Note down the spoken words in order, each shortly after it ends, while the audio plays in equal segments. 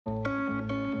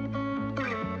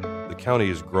County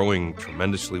is growing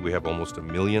tremendously. We have almost 1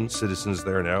 million citizens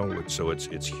there now, so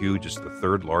it's huge. It's the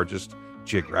third largest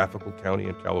geographical county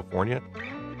in California.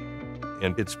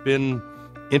 And it's been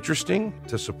interesting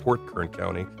to support Kern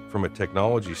County from a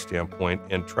technology standpoint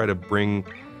and try to bring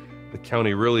the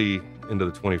county really into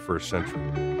the 21st century.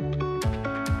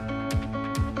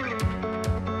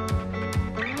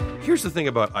 Here's the thing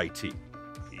about IT.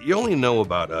 You only know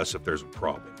about us if there's a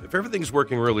problem. If everything's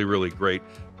working really, really great,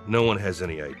 no one has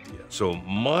any idea. So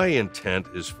my intent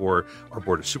is for our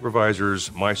Board of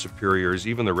Supervisors, my superiors,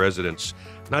 even the residents,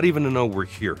 not even to know we're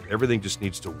here. Everything just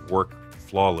needs to work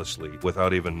flawlessly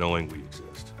without even knowing we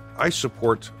exist. I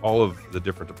support all of the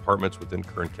different departments within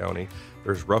Kern County.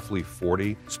 There's roughly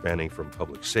 40, spanning from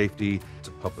public safety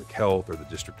to public health or the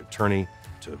district attorney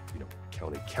to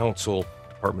county council,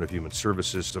 Department of Human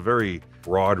Services. It's a very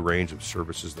broad range of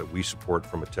services that we support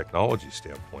from a technology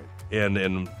standpoint.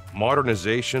 And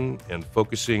modernization and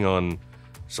focusing on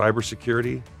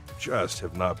cybersecurity just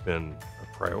have not been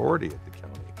a priority at the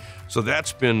county. So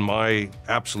that's been my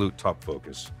absolute top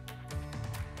focus.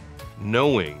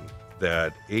 Knowing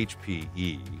that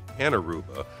HPE and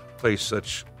Aruba place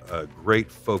such a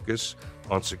great focus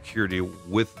on security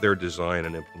with their design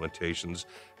and implementations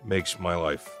makes my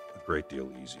life a great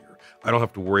deal easier. I don't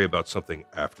have to worry about something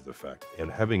after the fact.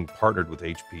 And having partnered with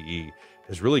HPE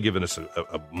has really given us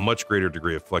a much greater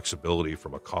degree of flexibility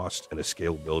from a cost and a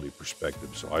scalability perspective.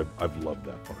 So I've loved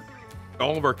that part.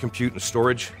 All of our compute and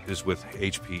storage is with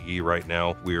HPE right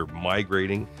now. We're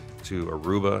migrating to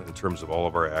Aruba in terms of all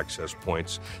of our access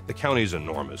points. The county is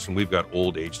enormous, and we've got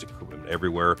old aged equipment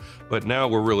everywhere, but now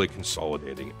we're really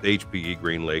consolidating. The HPE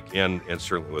GreenLake and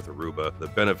certainly with Aruba, the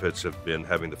benefits have been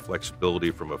having the flexibility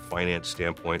from a finance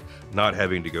standpoint, not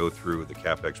having to go through the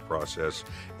CapEx process,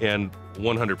 and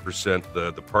 100%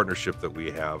 the partnership that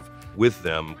we have with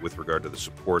them with regard to the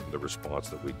support and the response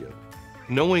that we get.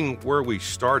 Knowing where we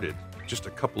started just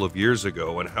a couple of years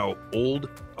ago and how old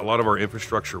a lot of our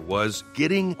infrastructure was,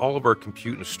 getting all of our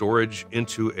compute and storage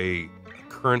into a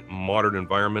current modern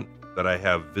environment that I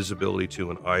have visibility to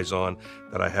and eyes on,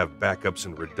 that I have backups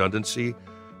and redundancy,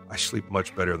 I sleep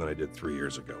much better than I did 3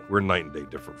 years ago. We're night and day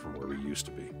different from where we used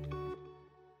to be.